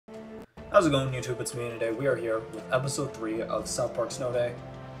How's it going, YouTube? It's me, and today we are here with episode 3 of South Park Snow Day.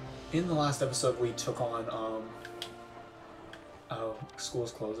 In the last episode, we took on, oh,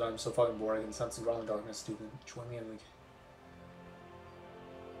 school's closed. I'm so fucking bored. I can sense the growing darkness. Steven, join me and we...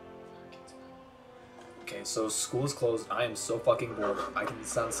 Okay, so school is closed. I am so fucking bored. I can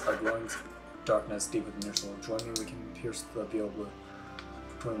sense a growing darkness deep within your soul. Join me, we can pierce the veil blue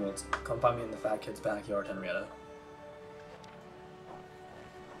between worlds. Come find me in the fat kid's backyard, Henrietta.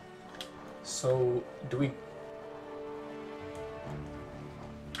 So, do we...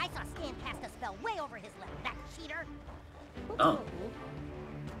 I saw Stan cast a spell way over his left. That cheater! Oh.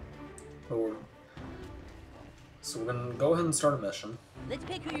 Oh. So we're gonna go ahead and start a mission. Let's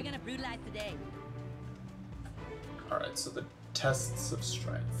pick who you're gonna brutalize today. Alright, so the tests of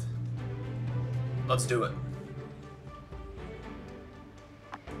strength. Let's do it.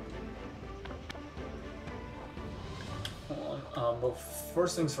 Hold on. But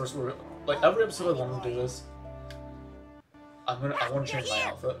first things first, we're like every episode I want to do this. I want to change my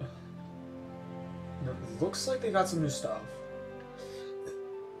outfit. It looks like they got some new stuff.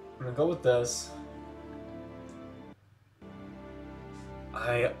 I'm gonna go with this.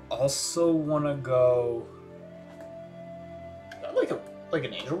 I also want to go. Is that like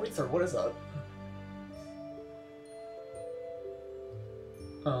an angel wreath, or what is that?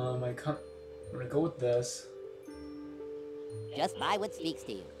 I'm gonna go with this. Just buy what speaks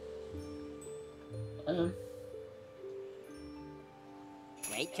to you. I am.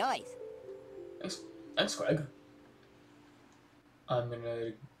 Great choice. Thanks, Greg. I'm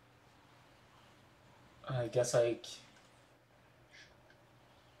gonna. I guess but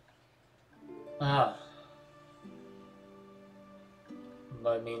I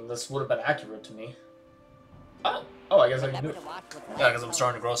mean, this would have been accurate to me. Oh, I guess I can do it. Yeah, because I'm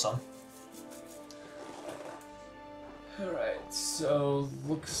starting to grow some. Alright, so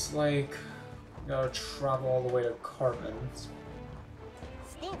looks like we gotta travel all the way to Cartman.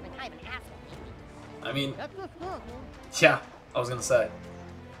 Stan's been kind of an asshole lately. I mean, yeah, I was gonna say.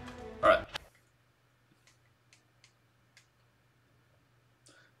 Alright.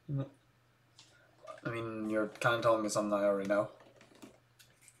 I mean, you're kind of telling me something I already know.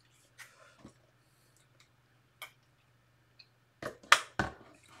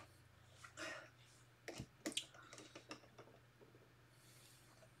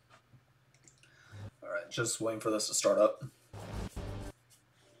 Alright, just waiting for this to start up.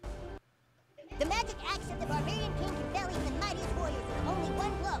 The magic axe of the barbarian king can fell even the mightiest warriors with only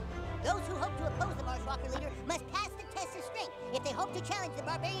one blow. Those who hope to oppose the Marshwalker leader must pass the test of strength if they hope to challenge the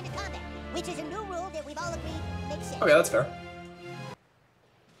barbarian to combat, which is a new rule that we've all agreed makes sense. Okay, that's fair.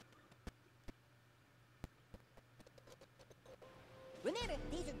 Remember,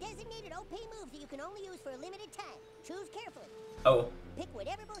 these are designated OP moves that you can only use for a limited time. Choose carefully. Oh. Pick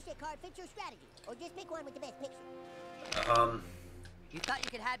whatever bullshit card fits your strategy, or just pick one with the best picture. You thought you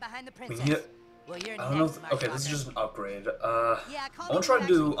could hide behind the We princess? need it. Well, you're I don't know. next, Okay, this is just an upgrade. Yeah, I want to try to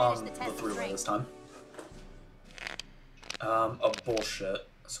do the the test of three-way strength. this time. A bullshit.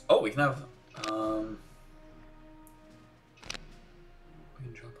 So, oh, we can have we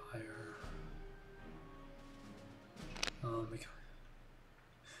can jump higher.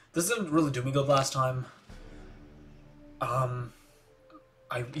 This didn't really do me good last time.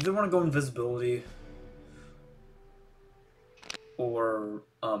 I either want to go invisibility or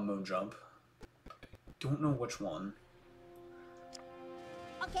moon jump. Don't know which one.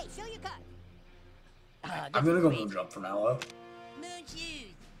 Okay, show your card. I'm gonna go moon jump for now, though. Moon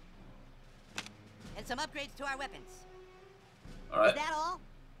shoes. And some upgrades to our weapons. Alright. Is that all?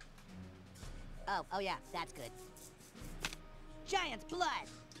 Oh yeah, that's good. Giant's blood.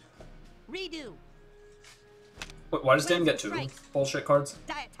 Redo. Wait, why does Dan get two Strike. bullshit cards?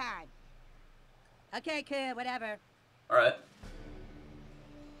 Diet time. Okay, kid, whatever. Alright.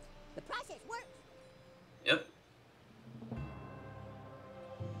 The process works. Yep.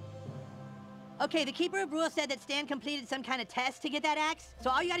 Okay, the Keeper of Rules said that Stan completed some kind of test to get that axe. So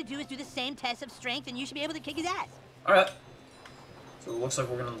all you gotta do is do the same test of strength and you should be able to kick his ass. Alright. So it looks like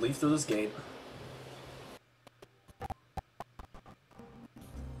we're gonna leave through this gate.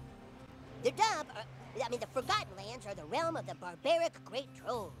 The the Forgotten Lands are the realm of the barbaric Great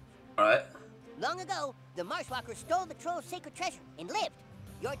Trolls. Alright. Long ago, the Marshwalkers stole the Troll's sacred treasure and lived.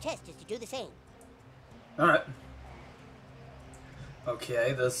 Your test is to do the same. Alright.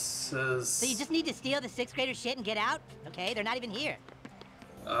 Okay, this is... So you just need to steal the 6th grader shit and get out? Okay, they're not even here.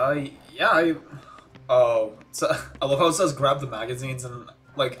 Yeah, oh, so, I love how it says grab the magazines, and,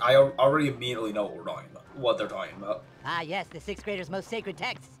 like, I already immediately know what they're talking about. Ah, yes, the 6th grader's most sacred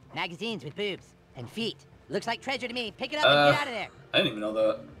texts. Magazines with boobs and feet. Looks like treasure to me. Pick it up and get out of there. I didn't even know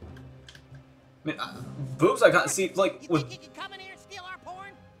that. I mean, boobs, I can't see, like, You with, think you can come in here and steal our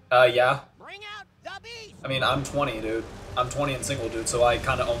porn? yeah. Bring out the beast! I mean, I'm 20, dude. I'm 20 and single, dude, so I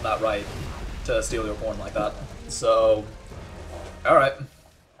kind of own that right to steal your porn like that. So, alright.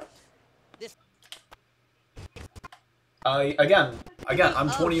 This Again, I'm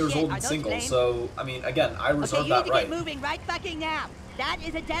 20 years shit, old are and those single, flames? so, I mean, again, I Okay, reserve you that need to right. get moving right fucking now. That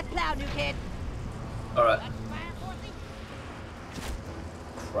is a death plow, new kid. Alright. got fire, Dorothy?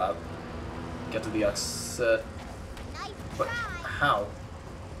 Crap. Get to the exit. Nice But try. how?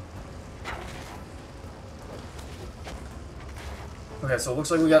 Okay, so it looks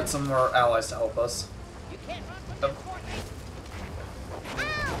like we got some more allies to help us. You can't run from this, Dorothy.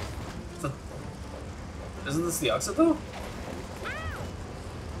 Ow! Isn't this the exit, though? Ow!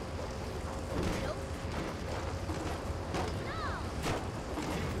 Nope. No.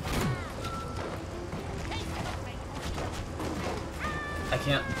 Hey, I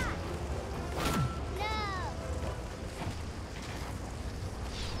can't. no.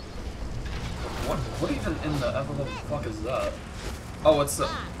 What even in the ever the fuck is that? Oh, it's the.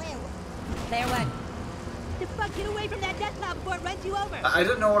 Ah, clear one. There one. The fuck, get away from that death plow before it runs you over. I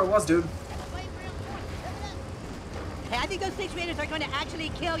didn't know what it was, dude. Wait for your point. Lift it up. Hey, I think those 6 raiders are going to actually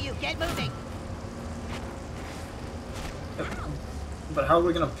kill you. Get moving. But how are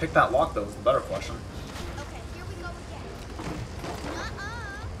we gonna pick that lock, though? Is the better question. Okay, here we go again.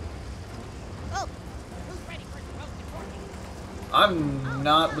 Nuh-uh. Oh, who's ready for some roasted turkey? I'm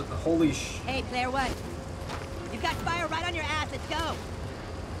not. But holy sh. Hey, player one. You've got fire right on your ass. Let's go.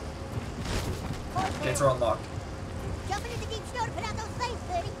 Gates are unlocked. Jumping into deep snow to put out those flames,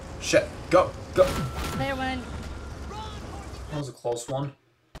 buddy. Shit. Go. Go. Player one. That was a close one.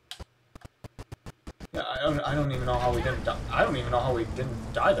 Yeah, I don't even know how we didn't die. I don't even know how we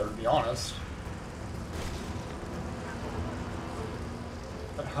didn't die there, to be honest.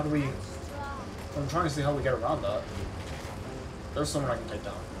 But how do we... I'm trying to see how we get around that. There's someone I can take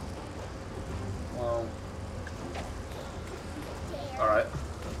down. Well... Alright.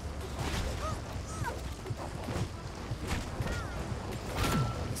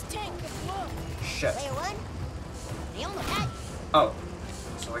 Shit. Player one, they almost had you. Oh.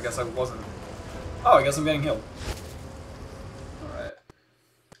 So I guess I wasn't... Oh, I guess I'm getting healed. Alright.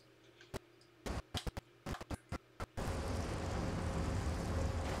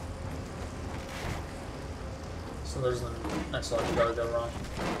 So there's the next one we gotta go around.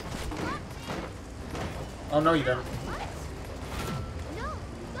 Oh, no, you didn't. No,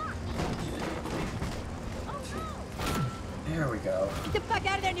 stop. Oh, no. There we go. Get the fuck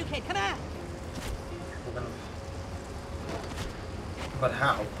out of there, new kid. Come on. We're gonna... But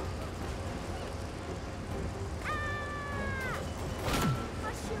how?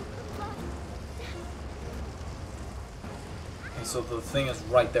 Okay, so the thing is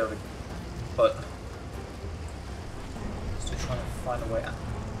right there, but... Still trying to find a way out.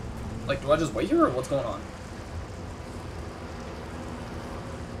 Like, do I just wait here, or what's going on?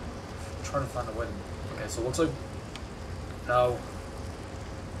 I'm trying to find a way to... Okay, so it looks like... No.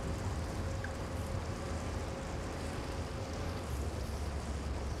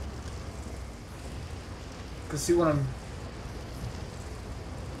 Cause see when I'm...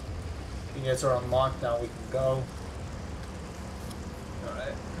 The gates are unlocked, now we can go.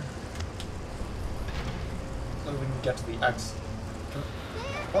 Alright. Then we can get to the X.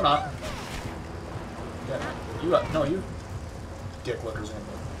 Or not. Yeah, you no, you dick lickers in there.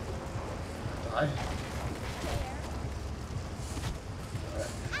 Die.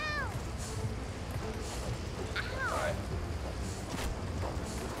 Alright. Alright.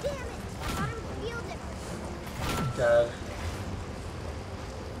 Damn it! I thought it would feel different. Dead.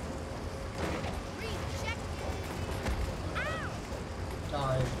 Recheck. Ow!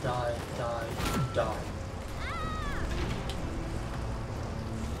 Die, die, die, die.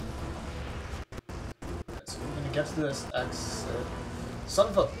 Alright, so we're gonna get to this exit. Son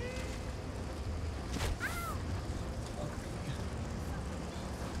of a...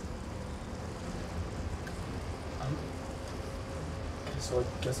 Okay, so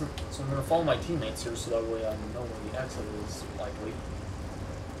I guess I'm gonna follow my teammates here so that way I know where the exit is likely.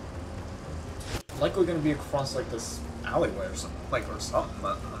 Likely gonna be across like this alleyway or something,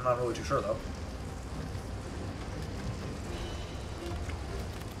 but I'm not really too sure though.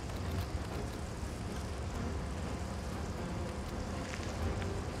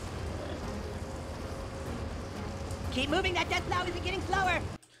 Keep moving. That death plow isn't getting slower. I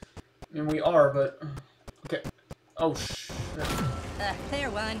mean, we are, but... Okay. Oh, shit. Player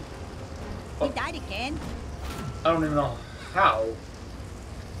one. Oh. We died again. I don't even know how.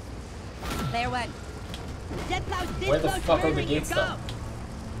 Player one. The death plow's this Where the close to fuck are the murdering you. gates, Go. though?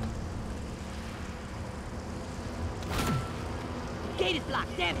 gate is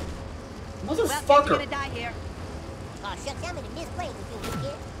blocked, damn it. Well, guess you're Motherfucker! gonna die here. Oh, shucks, I'm in a misplaying with you,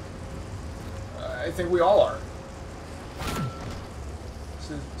 kid. I think we all are.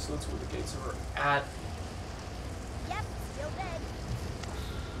 So that's where the gates are at. Yep, still dead.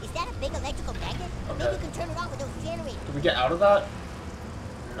 Is that a big electrical magnet? Okay. Maybe you can turn it on with those generators. Did we get out of that?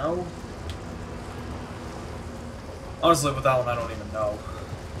 No. Honestly, with that one, I don't even know.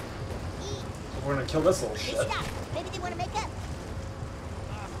 So we're gonna kill this little They shit. stopped. Maybe they want to make up.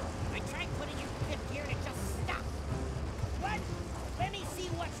 I tried putting you in fifth gear and it just stopped. What? Let me see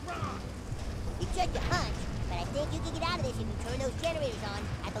what's wrong. It's just a hunch, but I think you can get out of this if you turn those generators on.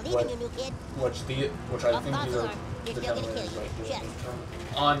 I believe What? in you, new kid. Which I think false these are alarm. They're the still gonna generators kill you. right here. Just. Turn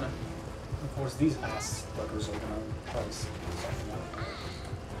on. Of course, these ass fuckers are gonna probably see something out.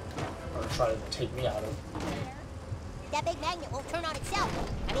 Or try to take me out of. That big magnet won't turn on itself.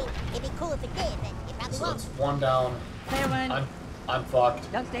 I mean, it'd be cool if it did, but it probably So won't. that's one down. Clear one. I'm fucked.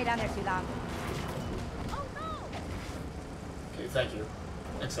 Don't stay down there too long. Oh no! Okay, thank you.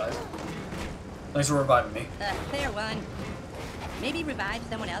 Thanks, guys. Thanks for reviving me. Clear one. Maybe revive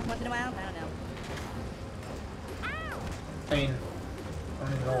someone else once in a while? I don't know. I mean, I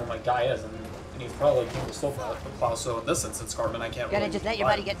don't even know where my guy is, and he's probably doing the slow plow. So in this instance, Cartman, I can't. Gonna really just let your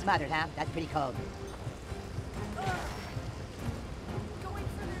revive buddy get smothered, huh? That's pretty cold. Going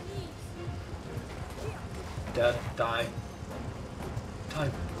for their knees. Dead. Die. Die.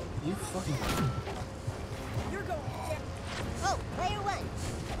 You fucking. You're going down. Oh, player one.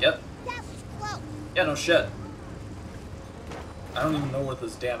 Yep. That was close. Yeah, no shit. I don't even know where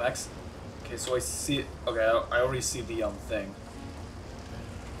this damn X. Okay, so I see it. Okay, I already see the thing.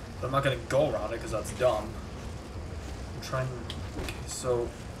 But I'm not gonna go around it because that's dumb. I'm trying. Okay, so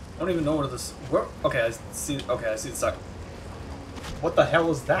I don't even know where this. Where? Okay, I see. Okay, I see the second. What the hell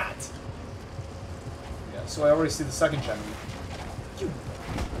is that? Yeah, so I already see the second gen. You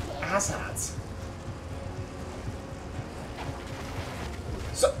asshats.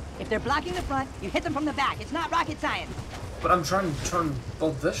 So. If they're blocking the front, you hit them from the back. It's not rocket science. But I'm trying to turn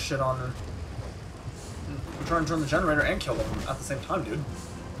both this shit on. I'm trying to turn the generator and kill them at the same time, dude.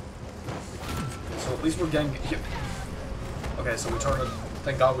 So at least we're getting hit. Okay, so we turned it.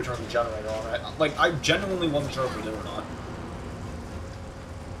 Thank God we turned the generator on, right? Like, I genuinely wasn't sure if we did or not.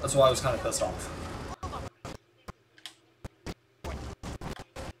 That's why I was kind of pissed off.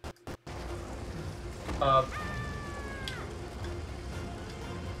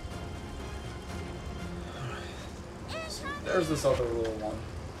 So there's this other little one.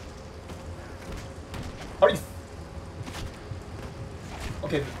 How do you...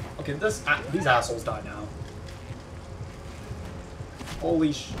 Okay, these assholes die now.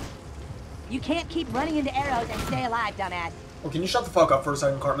 Holy sh... You can't keep running into arrows and stay alive, dumbass. Oh, can you shut the fuck up for a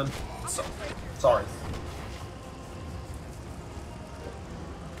second, Cartman? Sorry.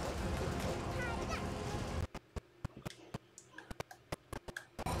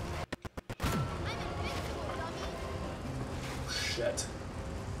 Shit.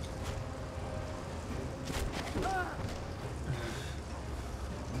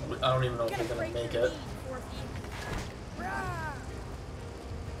 I don't even know if we're gonna make it.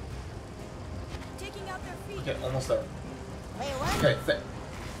 Taking out their feet. Okay, almost there. Player one. Okay,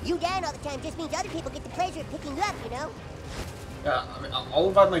 You dying all the time just means other people get the pleasure of picking you up, you know? yeah, I mean, I'll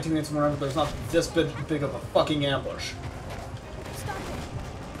invite my teammates whenever there's not this big of a fucking ambush. Stop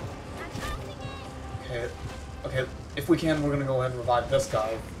it. Okay, if we can, we're gonna go ahead and revive this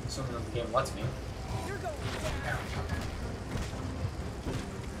guy, assuming that the game lets me. You're going down.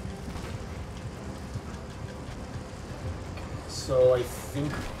 So I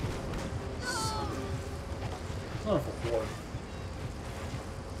think... It's not a full war.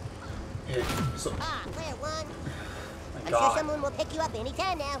 So... Ah, player one. My I'm sure God. someone will pick you up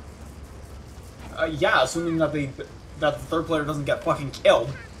anytime now. Yeah, assuming that that the third player doesn't get fucking killed.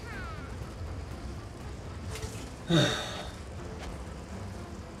 Attack.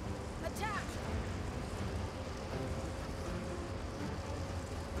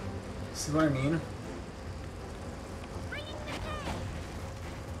 See what I mean?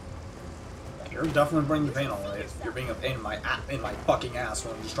 You're definitely bringing the pain, alright. You're being a pain in my fucking ass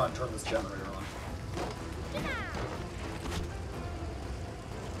when I'm just trying to turn this generator on.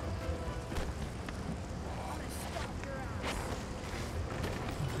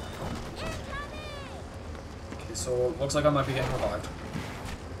 Okay, so it looks like I might be getting revived.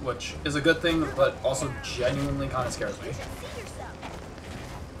 Which is a good thing, but also genuinely kind of scares me.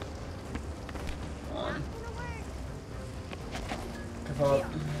 Come on. Give up.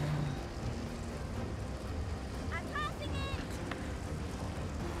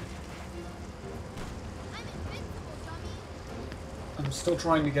 I'm I'm still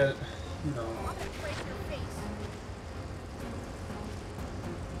trying to get, you know. I'm gonna break your face.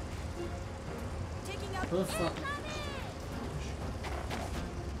 Taking out What the fuck?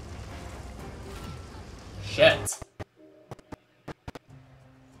 Shit.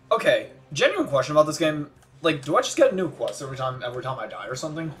 Okay, genuine question about this game. Like, do I just get a new quest every time I die or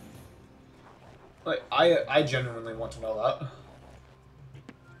something? Like, I genuinely want to know that.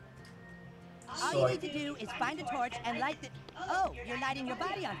 All you need to do is find a torch and light the... Oh, you're lighting your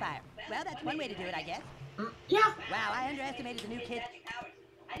body on fire. Well, that's one way to do it, I guess. Yeah. Wow, I underestimated the new kid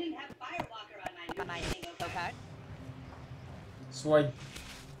I didn't have a firewalker on my info card. So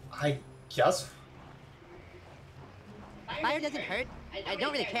I guess. Fire doesn't hurt. I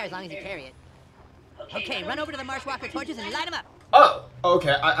don't really care as long as you carry it. Okay, run over to the Marshwalker torches and light them up. Oh,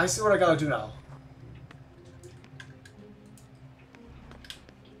 okay. I see what I gotta do now.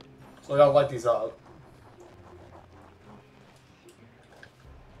 So I gotta light these up.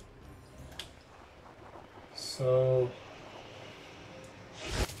 So,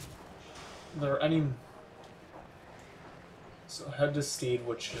 are there any? So head to Steed,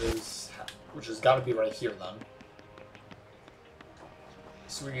 which has got to be right here then.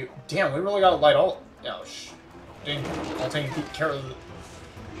 So we really gotta light all. Yeah, dang, I'll take care of it.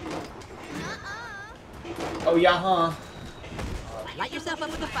 Oh yeah, huh? Light yourself up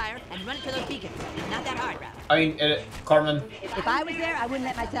with the fire and run it to those beacons. Not that hard, bro. I mean, Carmen. If I was there, I wouldn't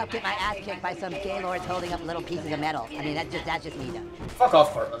let myself get my ass kicked by some gaylords holding up little pieces of metal. I mean, that's just me, though. Fuck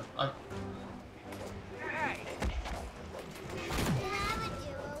off, Carmen.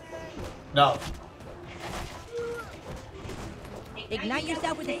 No. Ignite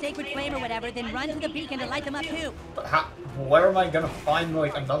yourself with the sacred flame or whatever, then run to the beacon to light them up too. But where am I gonna find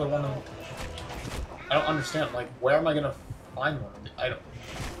like another one of? I don't understand. Like, where am I gonna find one? I don't.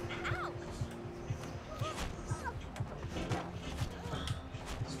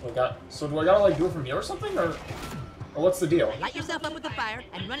 So do I gotta like do it from here or something, or what's the deal? Light yourself up with the fire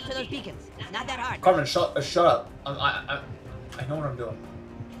and run it to those beacons. It's not that hard. Carmen, shut up. I know what I'm doing.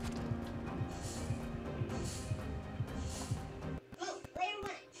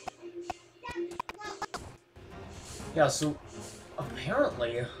 Yeah, so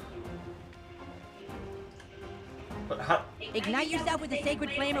apparently, but how? Ignite yourself with the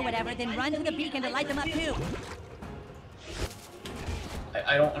sacred flame or whatever, then run to the beacon to light them up too.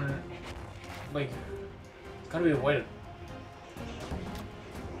 I don't like. It's gotta be a way to.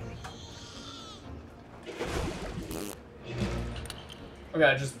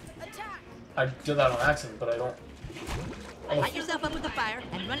 Okay, I did that on accident, but I don't. Light yourself up with the fire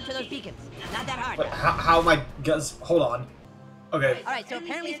and run it to those beacons. Not that hard. But how am I? Guys, hold on. Okay. All right, so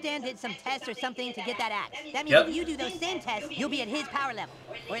apparently Stan did some tests or something to get that axe. That means Yep. if you do those same tests, you'll be at his power level,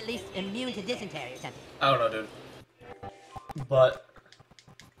 or at least immune to dysentery or something. I don't know, dude. But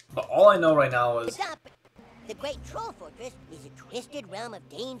all I know right now is. Stop! The Great Troll Fortress is a twisted realm of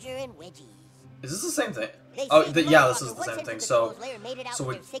danger and wedgies. Is this the same thing? They Oh, say yeah, this Marshwalker is the once same entered thing. the So, troll's lair and made it out so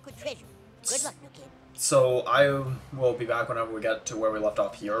with we- their sacred treasure. Good luck, new kid. so I will be back whenever we get to where we left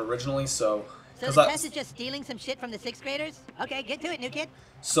off here originally. So, So 'cause the that- test is just stealing some shit from the 6th graders? Okay, get to it, new kid.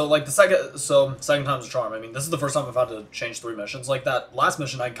 So like second time's a charm. I mean, this is the first time I've had to change 3 missions. Like that last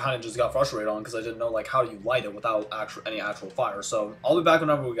mission, I kind of just got frustrated on because I didn't know like how do you light it without any actual fire. So I'll be back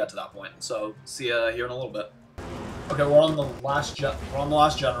whenever we get to that point. So see ya here in a little bit. Okay, we're on the last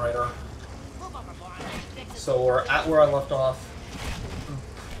generator. So we're at where I left off.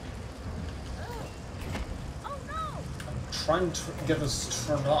 Oh no! I'm trying to get this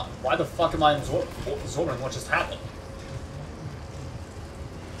turned on. Why the fuck am I absorbing what just happened?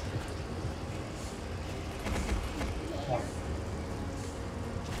 Come on.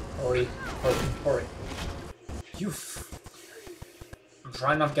 Hurry, hurry, hurry. I'm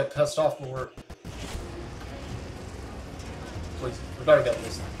trying not to get pissed off, but we're... Please, we better get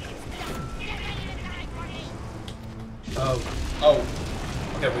this. Oh.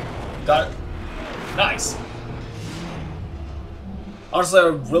 Okay, we got it. Nice. Honestly, I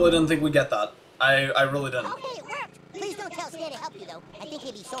really didn't think we'd get that. I really didn't. Okay, it worked! Please don't tell Stan to help you, though. I think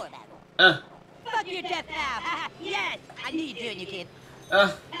he'd be sore about it. Fuck your death now! Yes! I knew you'd do it, new kid.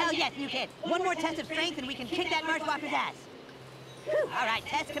 Hell yes, new kid. One more test of strength and we can kick that Marshwalker's ass. All right,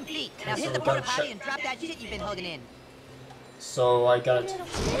 test complete. Now So hit the we porta gotta potty check- and drop that shit you've been holding in. So I got it.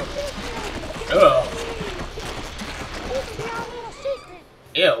 Ugh.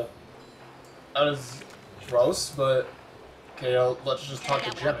 Ew. That is gross, but okay, let's just talk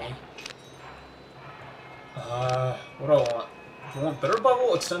to Jimmy. What do I want? Do I want Bitter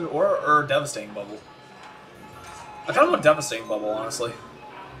Bubble, Extended Aura, or Devastating Bubble? I kind of want Devastating Bubble, honestly.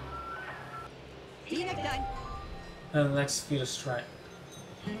 See you next time. And the next feat of strength.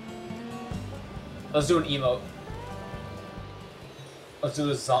 Let's do an emote. Let's do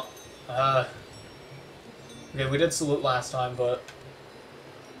this. Okay, we did salute last time, but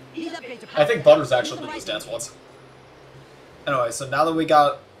I think Butters actually did this dance once. Anyway, so now that we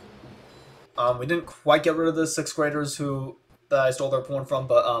got, we didn't quite get rid of the 6th graders that I stole their porn from,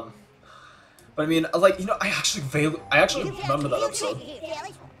 but I mean, like, you know, I actually remember that episode,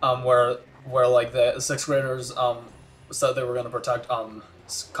 where like the 6th graders, said they were gonna protect,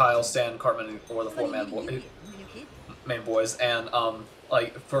 Kyle, Stan, Cartman, or the 4 main boys, and,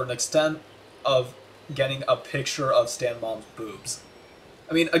 like, for an extent of getting a picture of Stan Mom's boobs.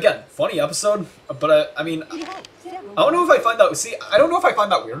 I mean, again, funny episode, but I mean, I don't know if I find that, I don't know if I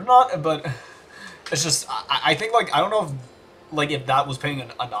find that weird or not, but it's just, I think, like, I don't know if, like, if that was paying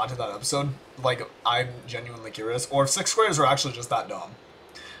a nod to that episode. Like, I'm genuinely curious, or if 6th graders are actually just that dumb.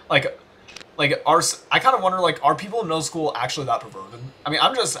 I kind of wonder, like, are people in middle school actually that perverted? I mean,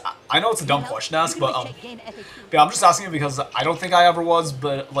 I know it's a dumb question to ask, but I'm just asking it because I don't think I ever was,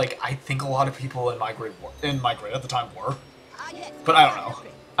 but, like, I think a lot of people in my grade at the time were. But I don't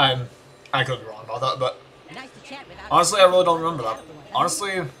know. I could be wrong about that, but honestly, I really don't remember that.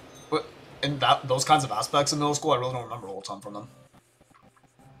 Honestly, in those kinds of aspects of middle school, I really don't remember a whole ton from them.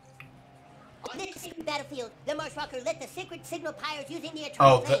 On this battlefield, the Marshwalker lit the secret signal pyres using the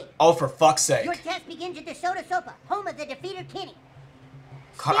Eternal Flame. Oh, for fuck's sake. Your test begins at the Soda Sopa, home of the defeater Kenny.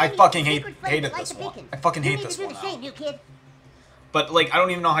 God, I fucking hated this one. I fucking hate this one now. New kid. But, like, I don't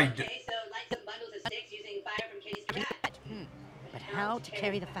even know how you do. Okay, so light some bundles of sticks using fire from Katie's garage. But how to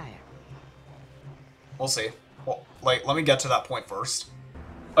carry the fire? We'll see. Well, like, let me get to that point first.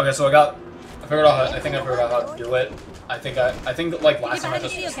 Okay, so I figured out how to do it. I think like last time I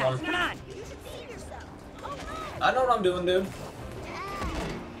just missed one. Come on. I know what I'm doing, dude.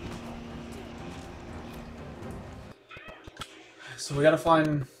 So we gotta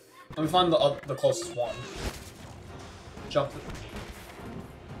find. Let me find the closest one. Jump.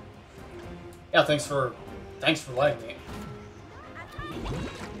 Yeah, thanks for letting me.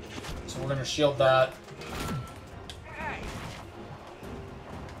 So we're gonna shield that.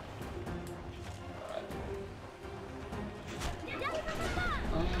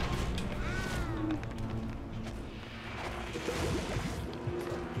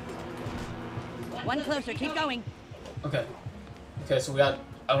 One closer, keep going. Okay. Okay, so we got,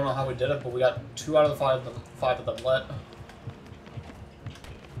 I don't know how we did it, but we got 2 out of the 5 of them lit.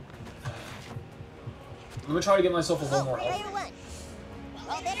 Let me try to get myself a little more health.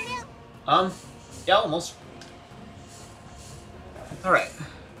 All better now? Yeah, almost. Alright.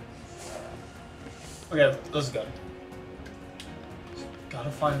 Okay, this is good.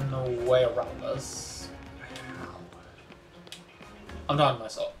 Gotta find a way around this. I'm talking to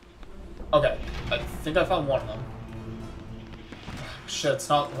myself. Okay, I think I found one of them. Shit, it's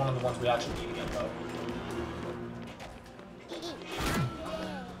not one of the ones we actually need again, though.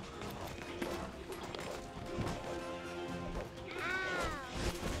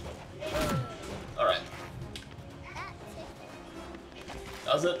 Alright.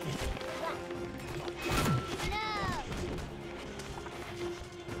 Does it?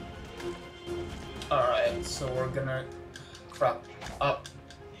 Alright, so we're gonna crap up.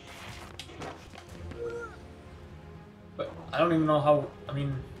 But I don't even know how, I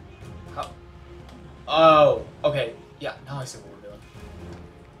mean, how. Oh, okay. Yeah, now I see what we're doing.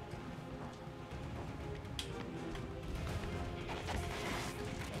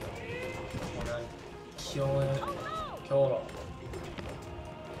 We're gonna kill it. Kill it all.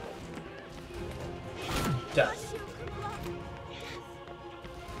 Death.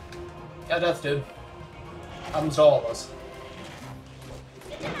 Yeah, death, dude. Happens to all of us.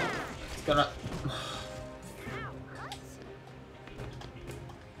 It's gonna.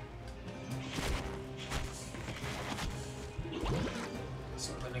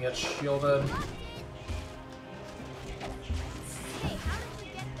 So I'm gonna get shielded.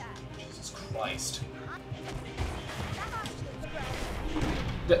 Jesus Christ.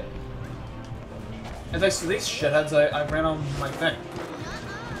 And thanks to these shitheads, I ran on my thing.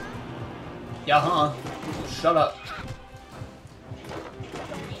 Yeah, huh? Shut up.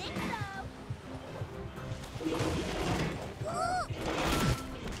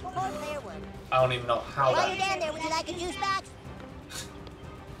 I don't even know how While that. you're down there, would you like a juice box?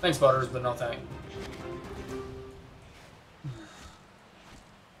 Thanks, Butters, but no thank. I'm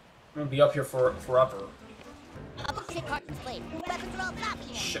gonna be up here forever. A bullshit carton's played. Weapons are all floppy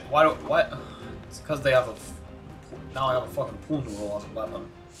now. Shit, why don't, what? It's because they have a, now I have a fucking pool noodle as a weapon.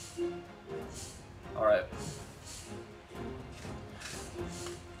 Alright.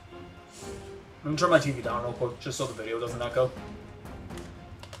 I'm gonna turn my TV down real quick, just so the video doesn't echo.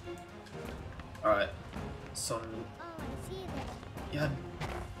 Alright. So, Oh, I see that. yeah.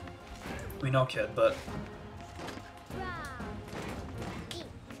 We know, kid, but...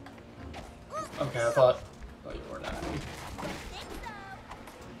 Okay, I thought you were not.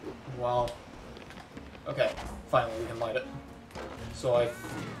 Well... Okay, finally we can light it. So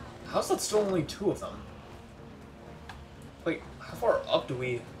how's that still only 2 of them? Wait, how far up do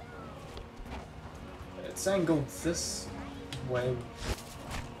we... It's saying go this way.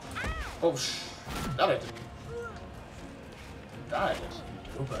 Oh, that I didn't... That I didn't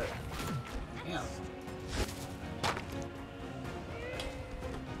do, but... Damn.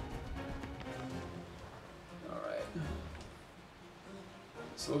 Alright.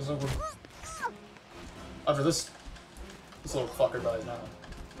 So it looks like we're... After this little fucker dies now.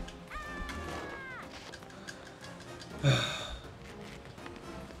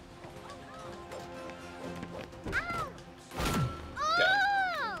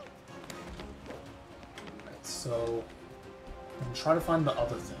 So, I'm gonna try to find the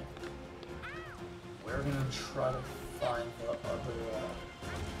other thing. We're gonna try to find the other,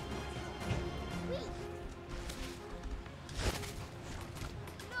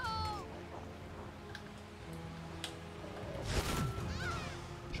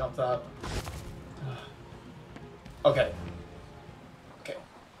 Jump that. Okay. Okay.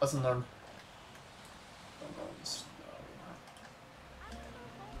 Lesson learned. Don't go in the snow.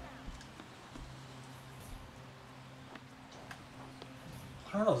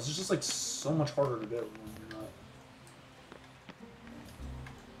 I don't know, this is just like so much harder to do when you're not.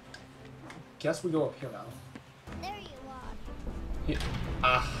 Guess we go up here now. There you are. Here.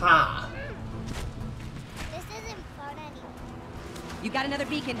 Aha! This isn't fun anymore. You got another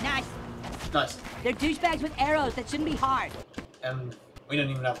beacon, nice. Nice. They're douchebags with arrows that shouldn't be hard. And we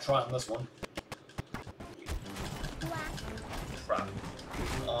didn't even have to try on this one. Crap.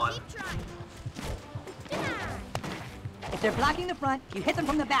 Come on. Keep trying. If they're blocking the front, you hit them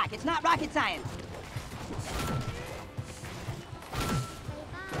from the back. It's not rocket science.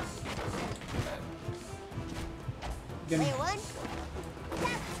 Getting, Player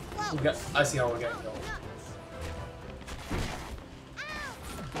 1. I see how we're getting killed.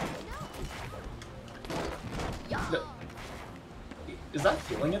 No. Is that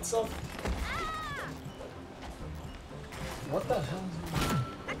healing itself? What the hell?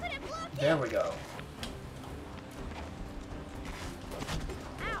 There we go.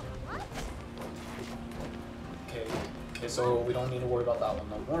 Okay, so we don't need to worry about that one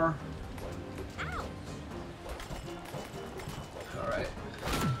no more. Alright.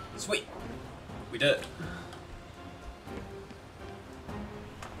 Sweet! We did it.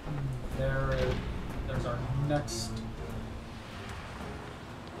 There's our next...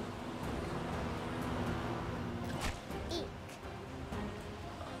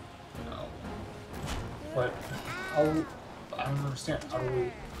 No. But, how... I don't understand. How do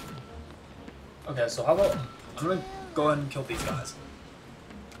we... Okay, so how about... I'm gonna go ahead and kill these guys.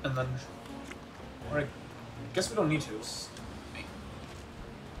 And then... I guess we don't need to.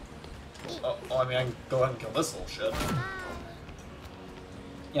 Oh, I mean, I can go ahead and kill this little shit.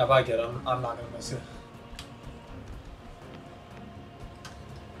 Yeah, if I get him, I'm not gonna miss it.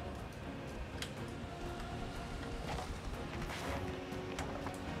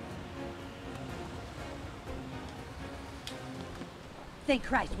 Thank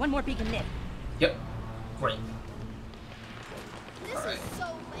Christ, one more beacon lit. Yep. Great. This Alright. is so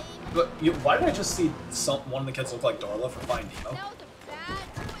lame. But why did I just see one of the kids look like Darla from Finding Nemo? That was a bad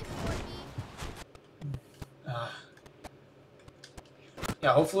choice for me.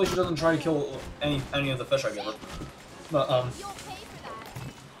 Yeah, hopefully she doesn't try to kill any of the fish I give her. But You'll pay for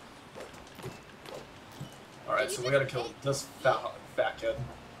that. alright, so we gotta kill this fat kid.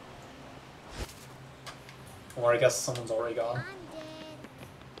 Or I guess someone's already gone. I'm dead.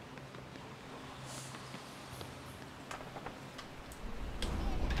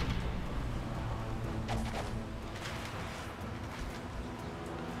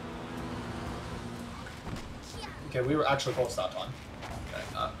 Okay, we were actually close that time. Okay,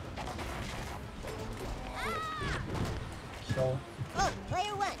 kill. Oh,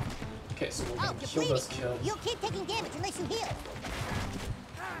 player 1. Okay, so we're Oh, gonna kill this kid. You'll keep taking damage unless you heal.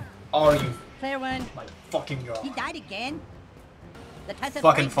 Are you Player 1. my fucking He god? died again. The test of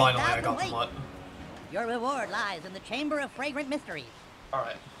Fucking strength is finally, I about got to the wait. nut. Your reward lies in the Chamber of Fragrant Mysteries.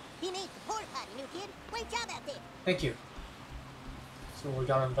 Alright, He needs the porta potty, new kid. Great job out there. thank you. So we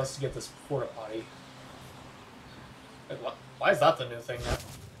gotta investigate this porta potty. Wait, why is that the new thing now?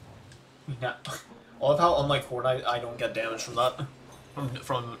 Yeah. I love how, unlike Horde, I don't get damage from that.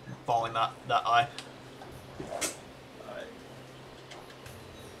 From falling that high. Alright.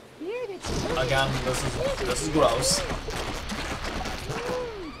 Again, this is gross.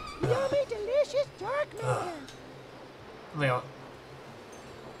 Yummy, delicious dark matter. Leo.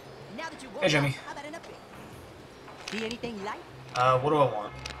 Now that you Hey, Jimmy. how about an upgrade? See anything you like? What do I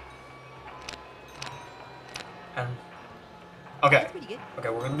want? And okay. That's pretty good. Okay,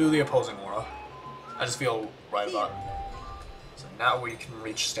 we're gonna do the opposing aura. I just feel right about it. So now we can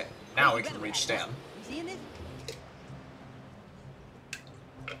reach Stan. Now we can reach Stan. You seeing this?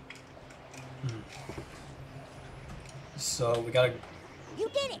 So we gotta. You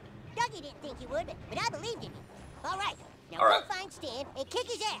did it. Dougie didn't think you would, but I believed in you. All right. Now All right. go find Stan and kick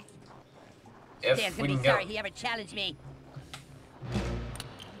his ass. If Stan's we gonna can be sorry get he ever challenged me.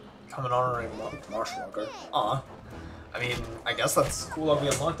 come an honorary marshal worker. Aw. I mean, I guess that's cool that we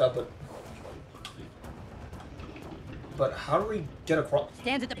unlocked that, but how do we get across?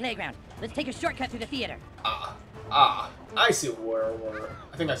 Stan's at the playground. Let's take a shortcut through the theater. I see where we're.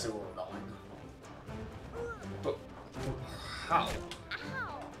 I think I see where we're going. But how?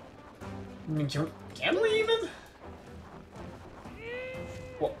 I mean, can we even?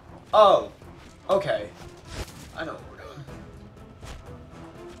 Well, oh, okay. I know what we're doing.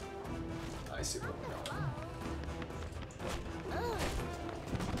 I see where we're going.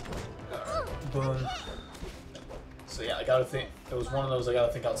 Boom. So yeah, I gotta think. It was one of those I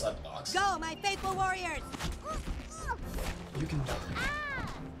gotta think outside the box. Go, my faithful warriors! You can die.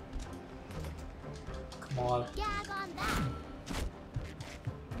 Come on.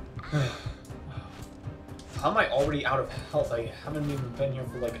 How am I already out of health? I haven't even been here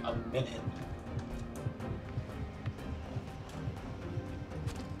for like a minute.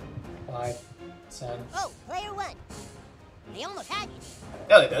 5, 10. Oh, player one. They almost had you.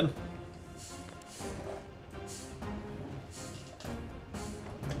 Yeah, they did.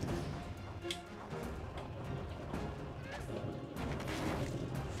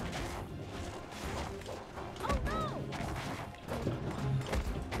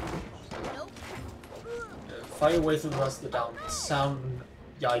 Fight your way through the rest of the down. Sound.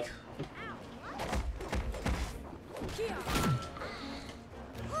 Yike.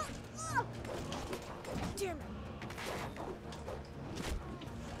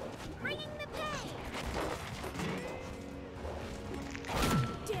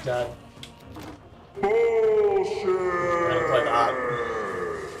 Dead. Bullshit! We're gonna play that.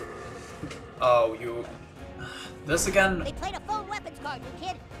 Oh, you. This again? They played a phone weapons card, new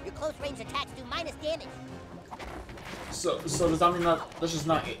kid. Your close range attacks do minus damage. So does that mean that this is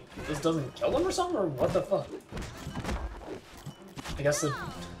not this doesn't kill him or something, or what the fuck? I guess it.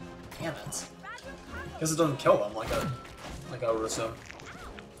 Damn it. I guess it doesn't kill him like I would assume.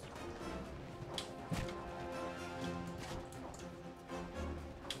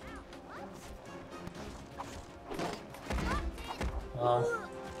 Well,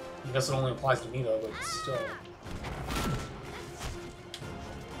 I guess it only applies to me though, but still.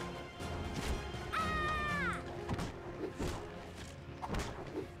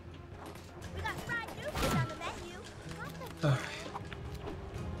 Alright.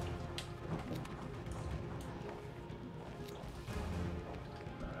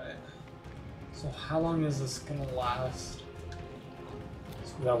 Alright. So how long is this gonna last?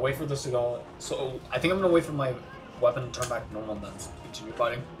 So we gotta wait for this to go. So I think I'm gonna wait for my weapon to turn back to normal and then continue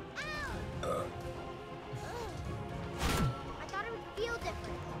fighting. I thought it would feel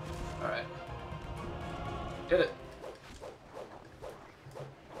different. Alright. Get it.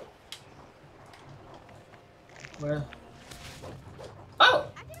 Where? Oh!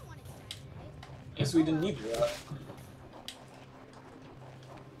 Guess we didn't need to do that.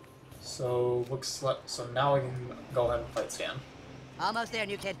 So looks like so now I can go ahead and fight Stan. Almost there,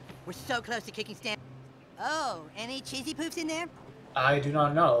 new kid. We're so close to kicking Stan. Oh, any cheesy poofs in there? I do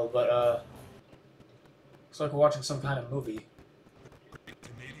not know, but looks like we're watching some kind of movie.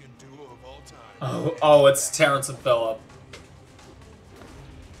 Canadian duo of all time. Oh, it's Terrence and Phillip.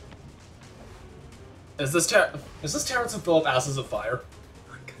 Is this Terrence and Phillip Asses of Fire?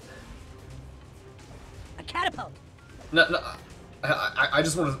 A catapult! No, I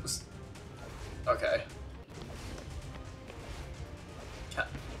just want to. Okay.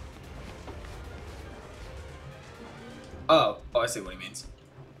 Oh, I see what he means.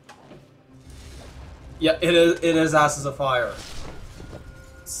 Yeah, it is Asses of Fire.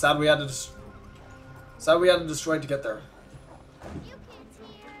 Sad we had to destroy it to get there.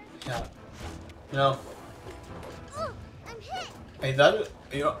 Yeah. You know. Hey,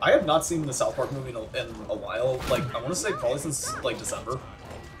 I have not seen the South Park movie in a while. Like, I want to say probably since, like, December.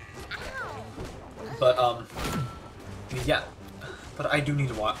 But, yeah. But I do need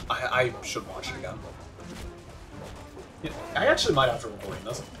to watch, I should watch it again. Yeah, I actually might have to recording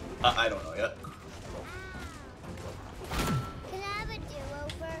this. I don't know yet. Can I have a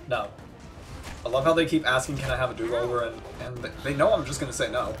do-over? No. I love how they keep asking, can I have a do-over, and they know I'm just gonna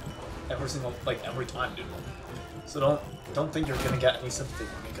say no. Every time, dude. So don't think you're gonna get any sympathy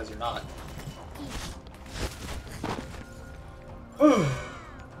from me, because you're not.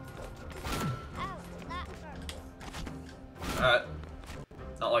 Alright.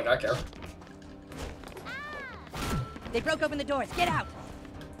 Not like I care. They broke open the doors. Get out!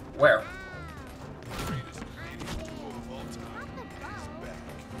 Where? Greatest Canadian duo of all time is back.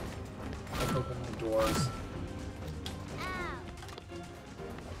 Let's open the doors.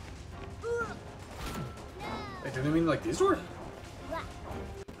 Wait, do they mean like these doors?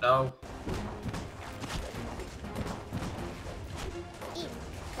 No.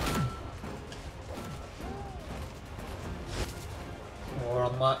 Or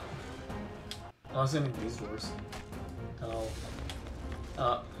on what? I was in these doors. No.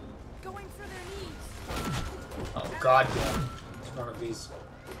 Going for their knees. Oh god damn. It's one of these.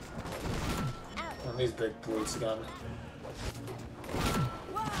 One of these big brutes again.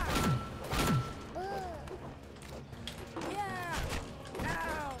 Yeah.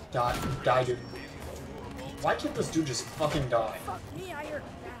 Die, dude. Why can't this dude just fucking die? Fuck me, I heard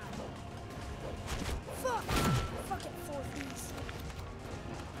that. Fuck. Fucking 4Ds.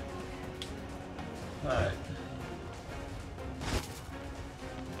 Alright.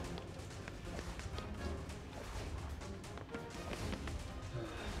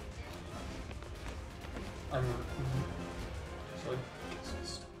 So,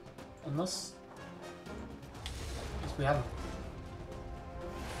 unless we haven't.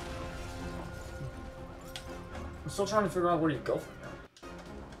 I'm still trying to figure out where you go from here.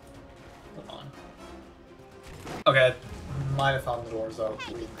 Hold on. Okay, might have found the doors though.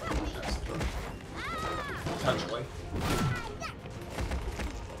 Potentially.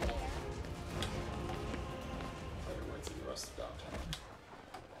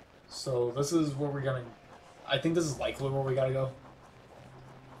 So this is where we're gonna. I think this is likely where we gotta go.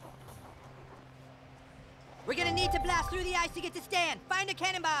 We're gonna need to blast through the ice to get to Stan. Find a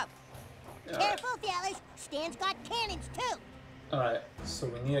cannonball. Careful, fellas. Stan's got cannons, too. Alright, so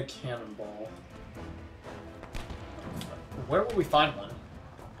we need a cannonball. Where will we find one?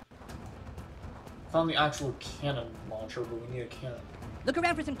 Found the actual cannon launcher, but we need a cannon. Look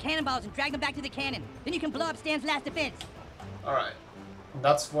around for some cannonballs and drag them back to the cannon. Then you can blow up Stan's last defense. Alright.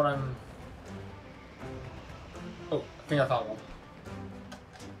 That's what I'm... Oh, I think I found one.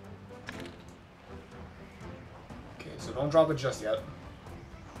 Okay, so don't drop it just yet.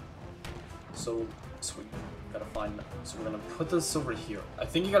 So we gotta find that. So we're gonna put this over here. I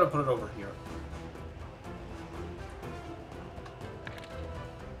think you gotta put it over here.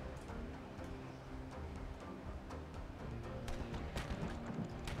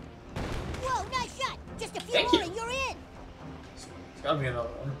 Whoa, nice shot. Just a few Thank more you. and you're in. So there's gotta be another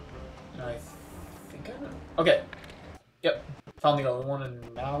one. And I think I know. Okay. Yep. Found the other one,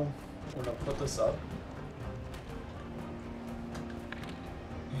 and now we're gonna put this up.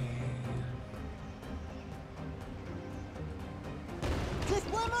 Just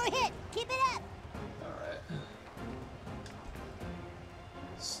one more hit. Keep it up. Alright.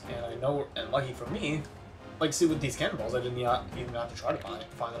 And I know, and lucky for me, like, see, with these cannonballs, I didn't even have to try to find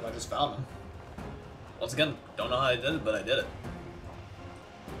them, I just found them. Once again, don't know how I did it, but I did it.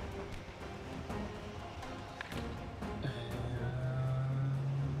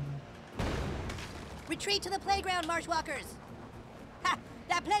 Retreat to the playground, Marshwalkers. Ha!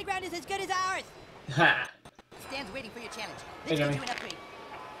 That playground is as good as ours. Ha! Stan's waiting for your challenge. Hey, Let's Johnny. get you an upgrade.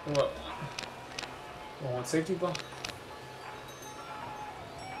 What? Want safety block?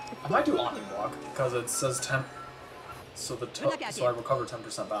 I might do Omni block because it says 10, so I recover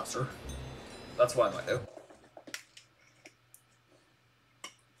 10% faster. That's what I might do.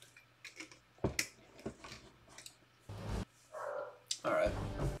 All right.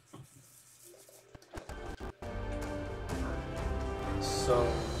 So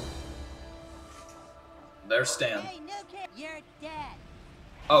there's Stan. Hey, no kid, you're dead.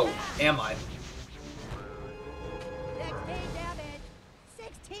 Oh, am I? 16 damage.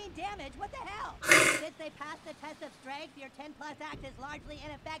 16 damage? What the hell? Since they passed the test of strength, your 10+ act is largely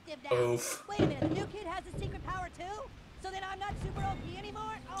ineffective now. Oof. Wait a minute, the new kid has a secret power too? So then I'm not super OP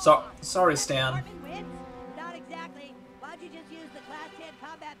anymore? So, sorry, that Stan. department wins? Not exactly. Why'd you just use the Class 10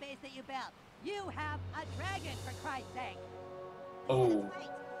 combat base that you built? You have a dragon, for Christ's sake. Oh.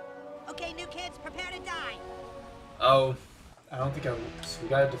 Okay, new kids, prepare to die. Oh. I don't think I will. So we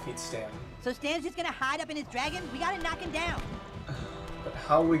gotta defeat Stan. So Stan's just gonna hide up in his dragon? We gotta knock him down. But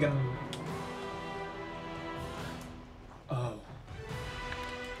how are we gonna... Oh.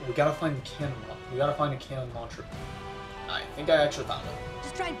 We gotta find the cannon. We gotta find a cannon launcher. I think I actually found it.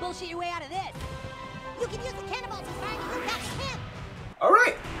 Just try and bullshit your way out of this. You can use the cannonballs as fire to move back the camp. All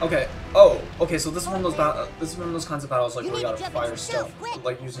right. Okay. Oh. Okay. So this is one of those this is one of those kinds of battles like You where you need to gotta jump fire into stuff, stealth, quick.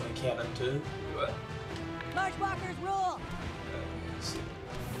 like using a cannon to do it. Marshwalkers rule. Let's see.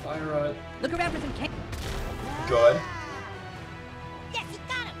 Fire it. Look around for some can. Good. Yes, you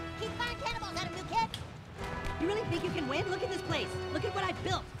got him. Keep firing cannonballs at him, new kid. You really think you can win? Look at this place. Look at what I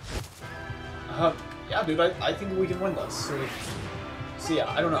built. Yeah, dude. I think we can win this. So yeah,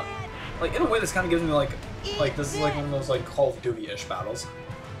 I don't know. Like in a way, this kind of gives me like this is like one of those like Call of Duty-ish battles.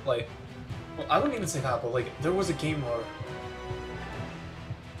 Like, well, I wouldn't even say that, but like there was a game where.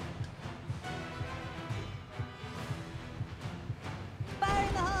 Fire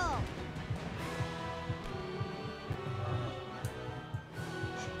in the hole.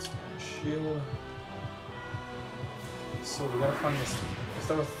 Shield. So we gotta find this. Is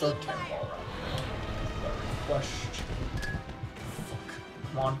there a third cannonball around? Question.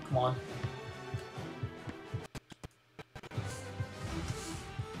 Fuck. Come on, come on.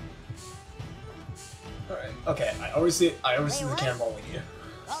 Alright. Okay, I already see the cannonball we need.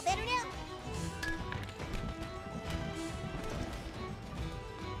 All better now.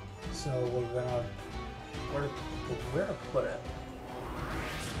 So we're gonna where to put it?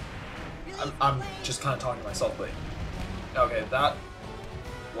 I'm just kind of talking to myself, but okay, that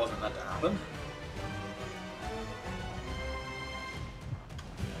wasn't meant to happen.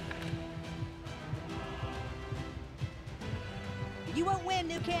 You won't win,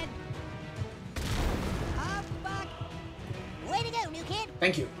 new kid. Ah, fuck. Way to go, new kid.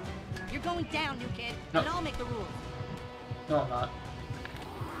 Thank you. You're going down, new kid. No. And I'll make the rules. No, I'm not.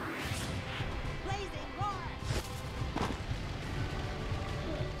 Blazing roar.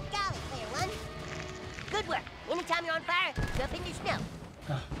 Golly, player one. Good work. Anytime you're on fire, jump in your snow.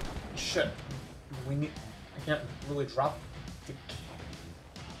 Ah, shit. We need. I can't really drop the.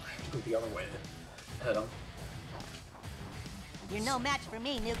 I have to go the other way to hit him. You're no match for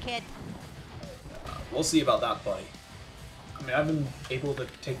me, new kid. We'll see about that, buddy. I mean, I've been able to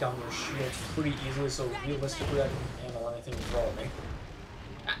take down their shields pretty easily, so realistically, I can handle anything you throw at me.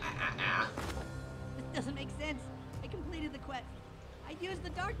 This doesn't make sense. I completed the quest. I used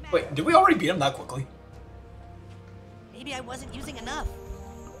the dark matter. Wait, did we already beat him that quickly? Maybe I wasn't using enough.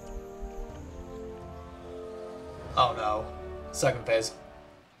 Oh no. Second phase.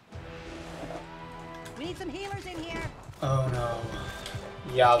 We need some healers in here. Oh no.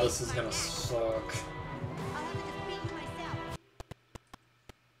 Yeah, this is gonna suck. I'll have to just beat you myself.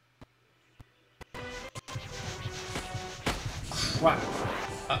 Crap.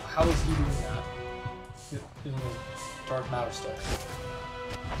 How is he doing that? Using his dark matter stuff.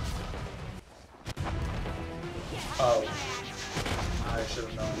 Oh. I should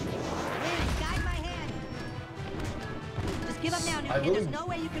have known. Win, guide my hand. Just give up now, new I kid. really- There's no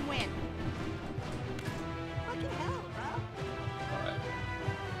way you can win. Fucking hell, bro. Alright.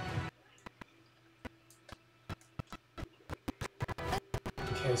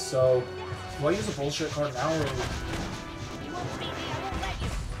 Okay, so do I use a bullshit card now or You won't beat me. I won't let you.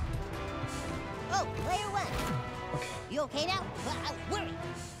 Oh, player one. okay. You okay now? Well, I was worried.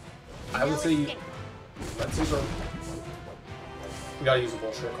 I would No say escape. let's use a we gotta use a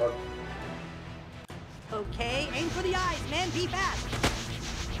bullshit card. Okay, aim for the eyes, man. Be fast.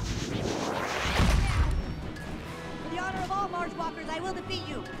 For the honor of all Marshwalkers, I will defeat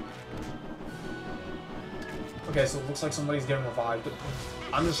you. Okay, so it looks like somebody's getting revived.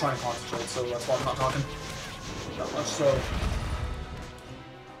 I'm just trying to concentrate, so that's why I'm not talking that much. So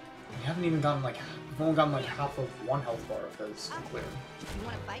we haven't even gotten like we've only gotten like half of one health bar of his clear. You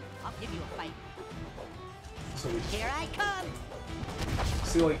want to fight? I'll give you a fight. So we just Here I come.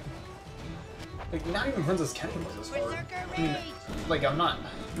 see like not even Princess Kenny was this hard. Berserker I mean, rage. like I'm not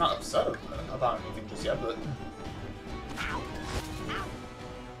upset about anything just yet, but Ow. Ow.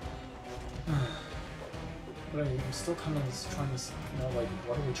 but I'm still kind of trying to know like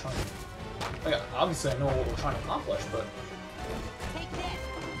what are we trying to like obviously I know what we're trying to accomplish, but Take this.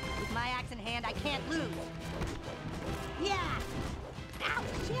 With my axe in hand, I can't lose. Yeah. Ow,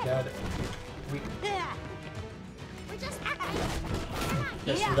 shit. Dad, we Yeah. We're just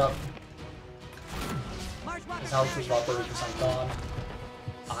yes Yeah. we got Marshwalker. his health is about 30% gone.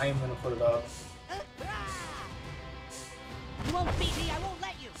 I am gonna put it up. You won't beat me. I won't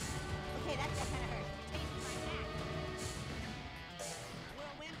let you. Okay, that kind of hurt. Taste my axe.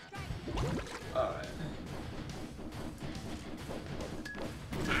 Whirlwind strike. Alright.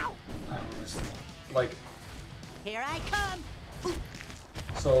 Ow. Like Here I come.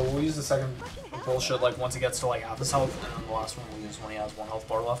 so we'll use the second bullshit like once he gets to like half his health, and then the last one we'll use when he has 1 health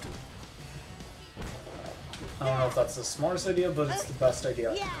bar left. I don't know if that's the smartest idea, but it's the best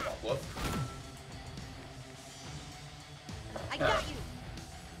idea I can come up with. I got you.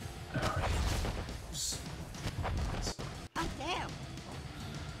 Alright. Oh, damn.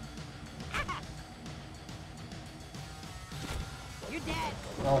 You're dead.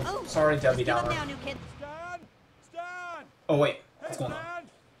 Oh, sorry, Debbie Give up Downer. now, new kid. Stan! Stan! Oh wait, Hey, what's going on? Stan!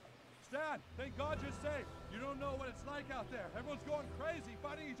 Stan, thank God you're safe. You don't know what it's like out there. Everyone's going crazy,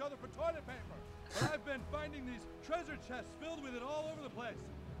 fighting each other for toilet paper. But I've been finding these treasure chests filled with it all over the place.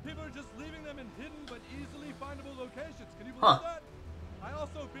 People are just leaving them in hidden but easily findable locations. Can you believe that? I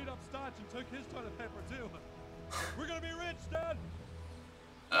also beat up Stotch and took his toilet paper too. We're gonna be rich, Stan!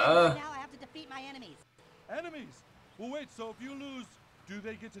 Now I have to defeat my enemies. Enemies? Well, wait, so if you lose, do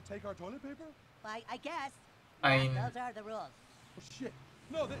they get to take our toilet paper? I guess. I mean, Those are the rules. Oh, shit.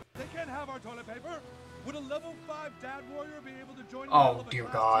 No, they can't have our toilet paper. Would a level 5 dad warrior be able to join the battle oh of a dear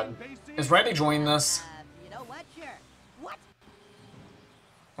class God. 10 base team? Is Randy joining this? You know what? Sure. What?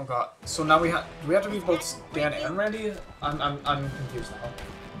 Oh God. So now do we have to beat both Stan and Randy? I'm confused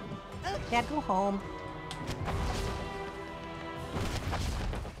now. Dad, go home.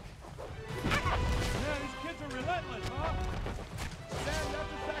 Yeah, these kids are relentless, huh? Stan, you have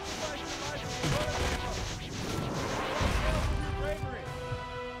to sacrifice your life for the toilet paper. Your bravery.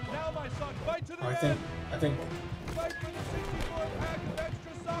 Now, my son, fight to the end. I think Fight for the 64 pack of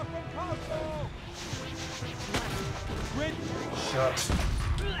extra soft from Costco. Great. shut.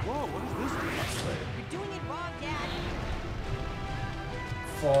 Whoa, what is this? You're doing it wrong, Dad.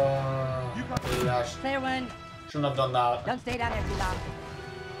 For yeah, Clear one. shouldn't have done that. Don't stay down there too long.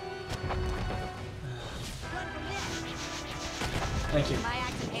 Run from this. Thank you. My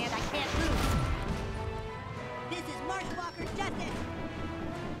axe in hand, I can't lose. This is Marshwalker justice.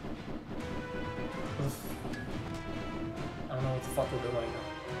 I don't know what the fuck we're doing.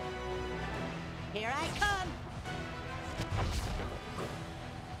 Here I come.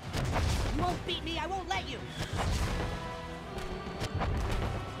 You won't beat me. I won't let you.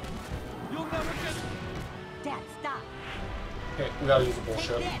 You'll never get. Dad, stop. Okay, we gotta use the Take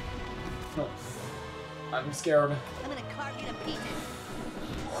bullshit. this. No. I'm scared. I'm gonna carve you to pieces.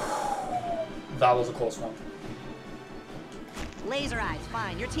 That was a close one. Laser eyes,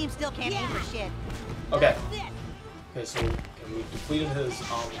 fine. Your team still can't aim for shit. Okay. This. Okay, so we depleted his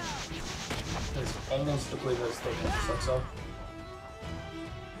almost depleted his thing, just like so.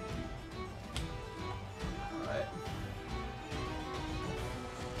 Alright.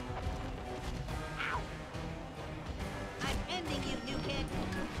 I'm ending you, new kid.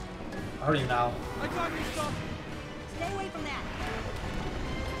 I heard you now. I got you stuff. Stay away from that.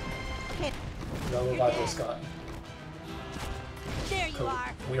 Okay, We gotta revive this guy. there you Cool.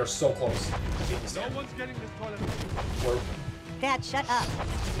 are. We are so close to beating No Stan. one's getting this toilet paper. We're Dad, shut up.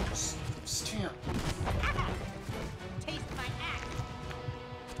 Stan. Taste my axe.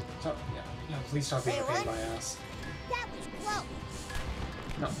 Stop. Yeah, please stop being a pain in my ass. That was close.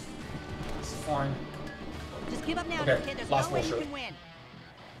 No. It's fine. Just give up now, Okay, new kid. There's last no way you bullshit. can win.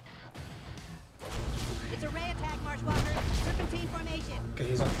 It's a ray attack, Marshwalker. Serpentine formation. Okay,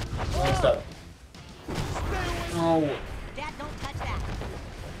 he's on. Almost dead. No. Dad, don't touch that.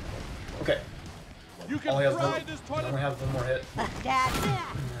 Okay. You can Only has fry one. this He toilet. only has one more hit. Dad.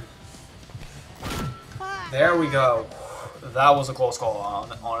 There we go. That was a close call.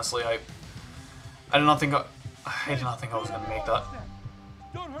 Honestly, I did not think I was gonna make that.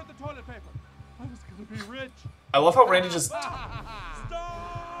 Don't hurt the toilet paper. I was gonna be rich. I love how Randy just. Stop!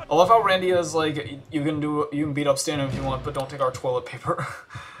 I love how Randy is like, you can beat up Stan if you want, but don't take our toilet paper.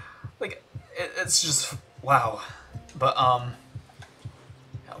 Like, it's just wow. But yeah,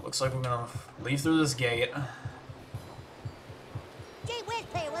 it looks like we're gonna leave through this gate. Gee whiz,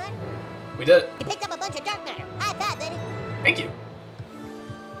 player one. We did it. You picked up a bunch of dark matter. High five, baby. Thank you.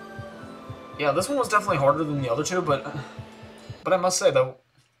 Yeah, this one was definitely harder than the other two, but I must say though,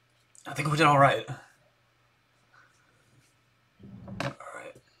 I think we did all right. All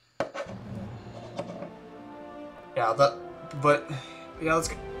right. Yeah, yeah, let's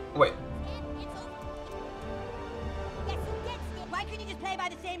get. Wait. It's over. Yes, you did, Skip. Why couldn't you just play by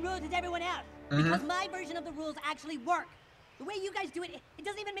the same rules as everyone else? Because my version of the rules actually work. The way you guys do it, it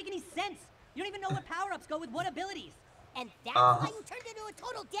doesn't even make any sense. You don't even know what power-ups go with what abilities. And that's why you turned into a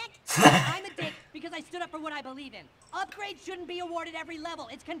total dick? I'm a dick because I stood up for what I believe in. Upgrades shouldn't be awarded every level.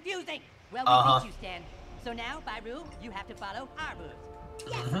 It's confusing. Well, we beat you, Stan. So now, by rule, you have to follow our rules.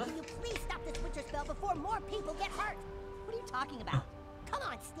 Yes, can you please stop this winter spell before more people get hurt? What are you talking about? Come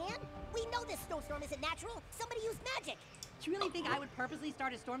on, Stan. We know this snowstorm isn't natural. Somebody used magic. Do you really think I would purposely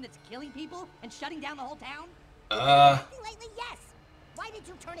start a storm that's killing people and shutting down the whole town? Lately, yes. Why did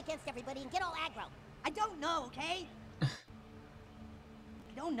you turn against everybody and get all aggro? I don't know, okay? I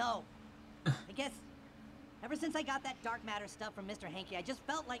don't know. I guess ever since I got that dark matter stuff from Mr. Hanky, I just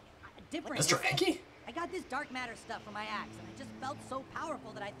felt like different. Mr. Hanky? I got this dark matter stuff from my axe, and I just felt so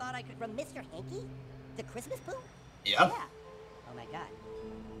powerful that I thought I could... From Mr. Hanky? The Christmas poo? Yeah. Yeah. Oh my god.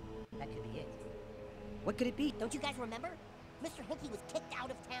 That could be it. What could it be? Don't you guys remember? Mr. Hanky was kicked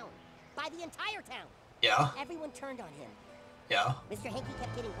out of town. By the entire town. Yeah. Everyone turned on him. Yeah. Mr. Hanky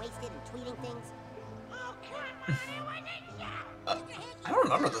kept getting wasted and tweeting things. Oh, come on, it wasn't you! I don't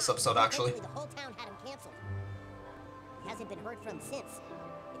remember this episode, actually. Eventually, the whole town had him canceled. He hasn't been heard from since.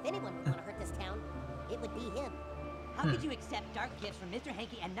 If anyone would want to hurt this town, it would be him. How could you accept dark gifts from Mr.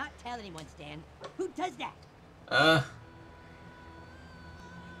 Hanky and not tell anyone, Stan? Who does that?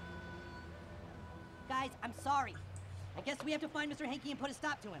 Guys, I'm sorry. I guess we have to find Mr. Hanky and put a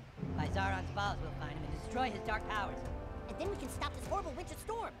stop to him. By Zaron's Falls, we'll find him and destroy his dark powers. And then we can stop this horrible winter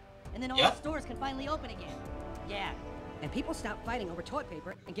storm. And then all Yeah. the stores can finally open again. Yeah. And people stop fighting over toilet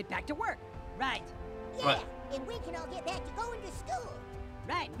paper and get back to work. Right. Yeah, Right. and we can all get back to going to school.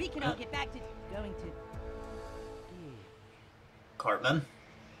 Right. We can all get back to going to... Cartman.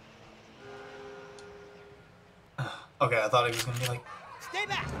 Okay, I thought he was gonna be like, Stay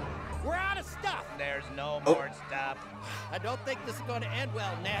back! We're out of stuff! There's no Oh. more stuff. I don't think this is going to end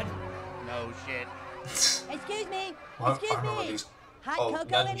well, Ned. No shit. Excuse me. Well, I Excuse remember me. these. Hot Oh, cocoa,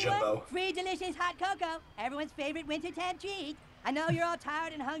 Ned and anyone? Jimbo. Free delicious hot cocoa. Everyone's favorite wintertime treat. I know you're all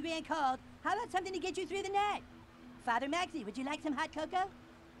tired and hungry and cold. How about something to get you through the night? Father Maxie, would you like some hot cocoa?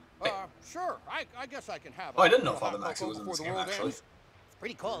 Sure. I guess I can have Oh, I didn't know hot Father cocoa Maxie was in before this the game, world actually. ends. It's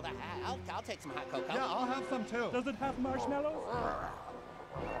pretty cold. I'll take some hot cocoa. Yeah, I'll have some too. Does it have marshmallows?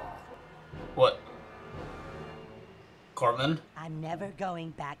 What? Cartman? I'm never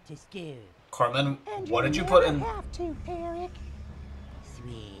going back to school. Cartman, what did you put in? have to, Eric.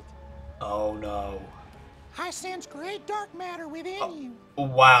 Sweet. Oh no. I sense great dark matter within you.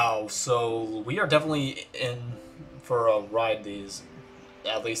 Wow, so we are definitely in for a ride these,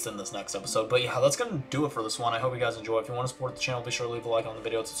 at least in this next episode. But yeah, that's gonna do it for this one. I hope you guys enjoy. If you want to support the channel, be sure to leave a like on the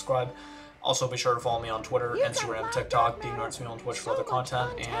video and subscribe. Also, be sure to follow me on Twitter, Instagram, TikTok, DNardsMe on Twitch for other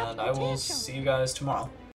content, and I will see you guys tomorrow.